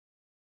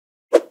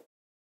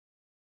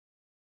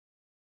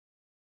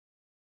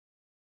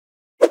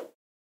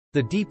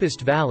The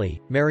deepest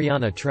valley,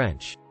 Mariana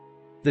Trench.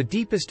 The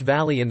deepest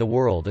valley in the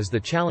world is the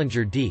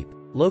Challenger Deep,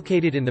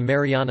 located in the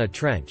Mariana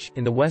Trench,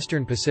 in the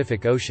western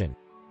Pacific Ocean.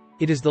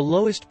 It is the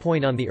lowest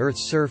point on the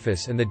Earth's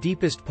surface and the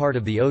deepest part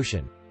of the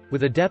ocean,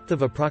 with a depth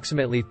of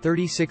approximately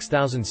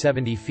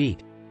 36,070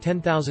 feet,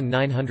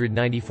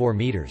 10,994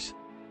 meters.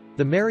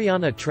 The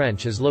Mariana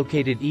Trench is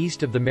located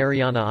east of the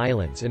Mariana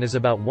Islands and is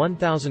about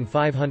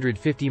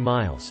 1,550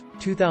 miles,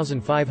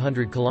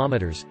 2,500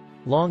 kilometers,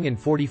 long and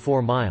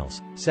 44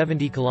 miles,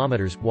 70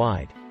 kilometers,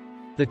 wide.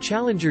 The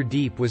Challenger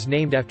Deep was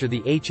named after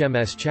the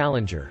HMS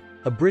Challenger,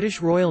 a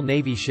British Royal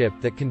Navy ship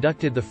that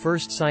conducted the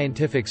first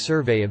scientific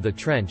survey of the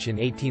trench in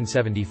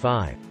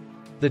 1875.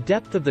 The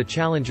depth of the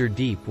Challenger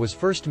Deep was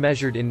first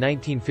measured in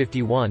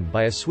 1951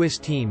 by a Swiss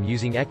team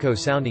using echo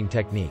sounding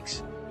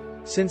techniques.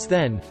 Since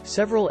then,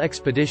 several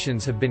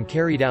expeditions have been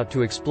carried out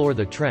to explore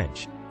the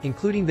trench,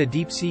 including the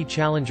Deep Sea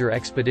Challenger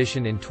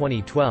expedition in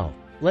 2012,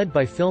 led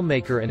by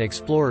filmmaker and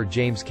explorer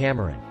James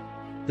Cameron.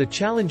 The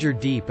Challenger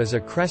Deep is a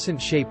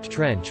crescent-shaped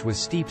trench with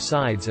steep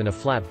sides and a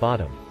flat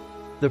bottom.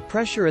 The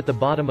pressure at the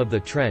bottom of the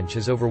trench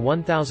is over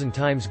 1,000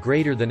 times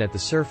greater than at the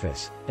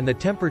surface, and the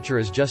temperature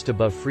is just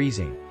above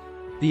freezing.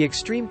 The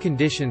extreme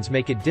conditions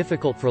make it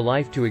difficult for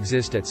life to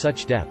exist at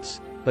such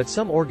depths, but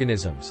some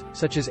organisms,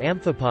 such as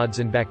amphipods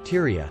and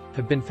bacteria,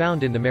 have been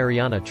found in the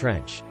Mariana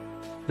Trench.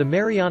 The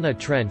Mariana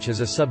Trench is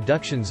a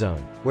subduction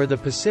zone, where the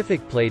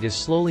Pacific Plate is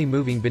slowly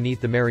moving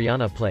beneath the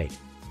Mariana Plate.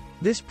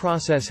 This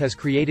process has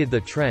created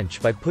the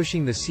trench by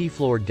pushing the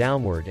seafloor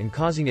downward and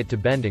causing it to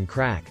bend and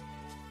crack.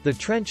 The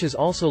trench is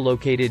also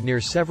located near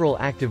several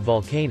active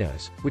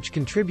volcanoes, which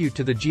contribute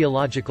to the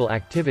geological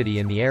activity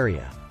in the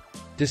area.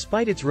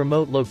 Despite its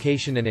remote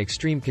location and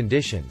extreme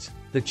conditions,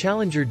 the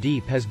Challenger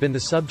Deep has been the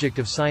subject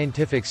of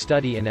scientific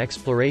study and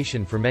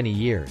exploration for many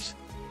years.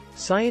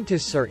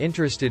 Scientists are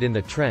interested in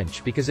the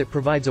trench because it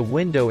provides a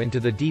window into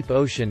the deep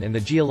ocean and the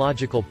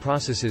geological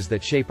processes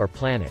that shape our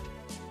planet.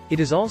 It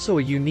is also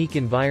a unique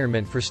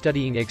environment for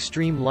studying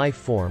extreme life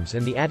forms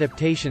and the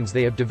adaptations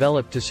they have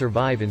developed to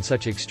survive in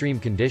such extreme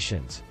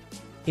conditions.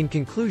 In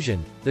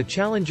conclusion, the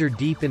Challenger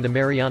Deep in the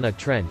Mariana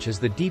Trench is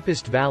the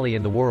deepest valley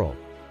in the world,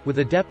 with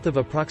a depth of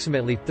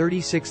approximately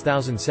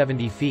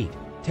 36,070 feet,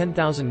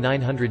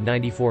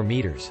 10,994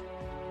 meters.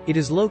 It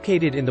is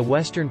located in the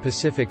western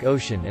Pacific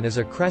Ocean and is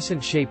a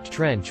crescent-shaped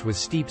trench with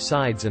steep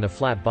sides and a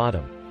flat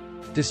bottom.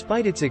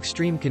 Despite its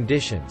extreme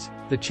conditions,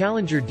 the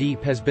Challenger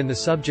Deep has been the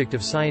subject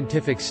of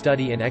scientific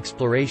study and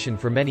exploration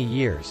for many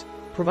years,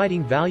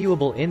 providing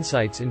valuable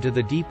insights into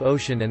the deep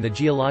ocean and the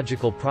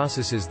geological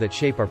processes that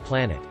shape our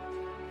planet.